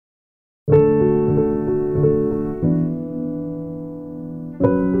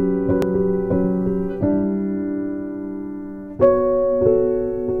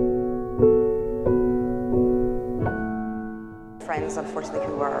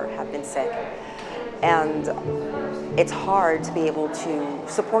or have been sick. And it's hard to be able to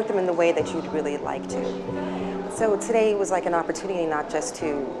support them in the way that you'd really like to. So today was like an opportunity not just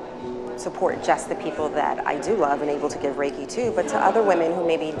to support just the people that I do love and able to give Reiki to, but to other women who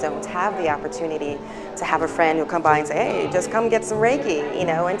maybe don't have the opportunity to have a friend who come by and say, hey, just come get some Reiki, you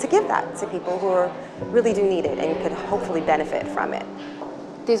know, and to give that to people who really do need it and could hopefully benefit from it.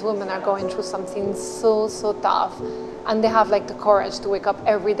 These women are going through something so tough, and they have like the courage to wake up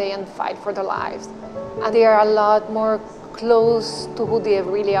every day and fight for their lives. And they are a lot more close to who they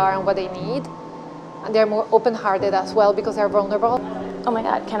really are and what they need. And they're more open-hearted as well because they're vulnerable. Oh my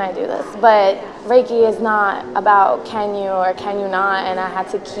God, can I do this? But Reiki is not about can you or can you not, and I had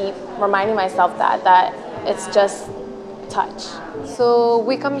to keep reminding myself that it's just touch. So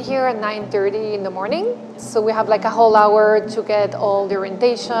we come here at 9:30 in the morning. So we have like a whole hour to get all the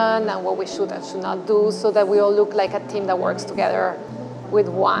orientation and what we should and should not do, so that we all look like a team that works together with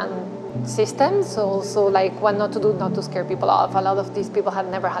one system. So also like what not to do, not to scare people off. A lot of these people have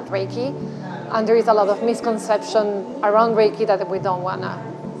never had Reiki, and there is a lot of misconception around Reiki that we don't want to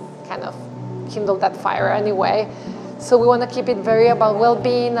kind of kindle that fire anyway. So we want to keep it very about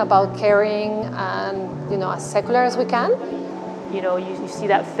well-being, about caring, and you know, as secular as we can. You know, you see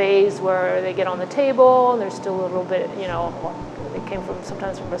that phase where they get on the table and they're still a little bit, you know, they came from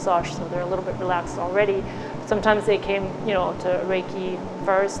sometimes from massage, so they're a little bit relaxed already. Sometimes they came, you know, to Reiki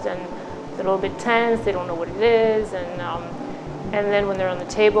first and they're a little bit tense, they don't know what it is, and then when they're on the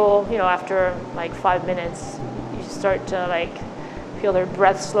table, you know, after like 5 minutes, you start to like feel their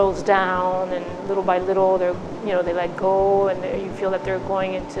breath slows down, and little by little, they're, you know, they let go, and you feel that they're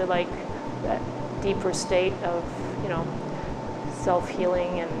going into like that deeper state of, you know,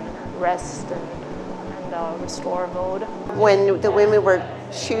 self-healing and rest and restore mode. When the women were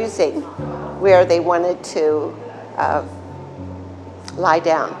choosing where they wanted to lie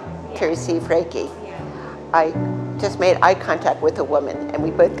down to receive Reiki, I just made eye contact with a woman and we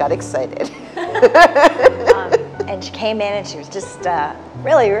both got excited. And she came in and she was just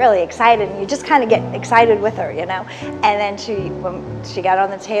really excited, and you just kind of get excited with her, you know. And then when she got on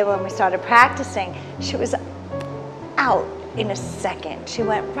the table and we started practicing, she was out in a second. She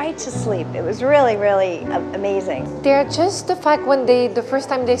went right to sleep. It was really amazing. They're just the fact when the first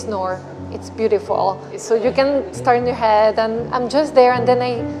time they snore, it's beautiful. So you can start in your head, and I'm just there, and then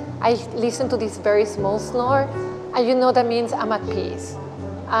I listen to this very small snore, and you know that means I'm at peace.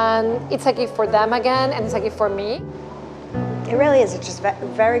 And it's a gift for them again, and it's a gift for me. It really is. It's just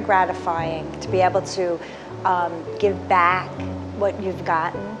very gratifying to be able to give back what you've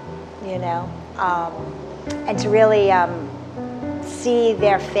gotten, you know, and to really see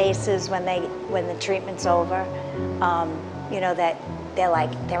their faces when the treatment's over. You know, that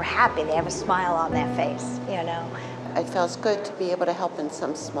they're happy. They have a smile on their face, you know. It feels good to be able to help in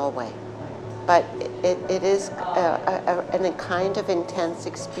some small way. But it is a kind of intense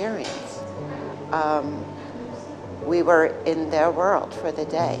experience. We were in their world for the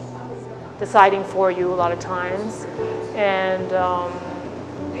day. Deciding for you a lot of times, and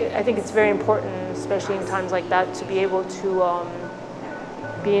I think it's very important, especially in times like that, to be able to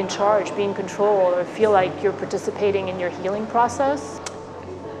be in charge, be in control, or feel like you're participating in your healing process.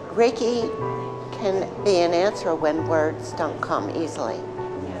 Reiki can be an answer when words don't come easily.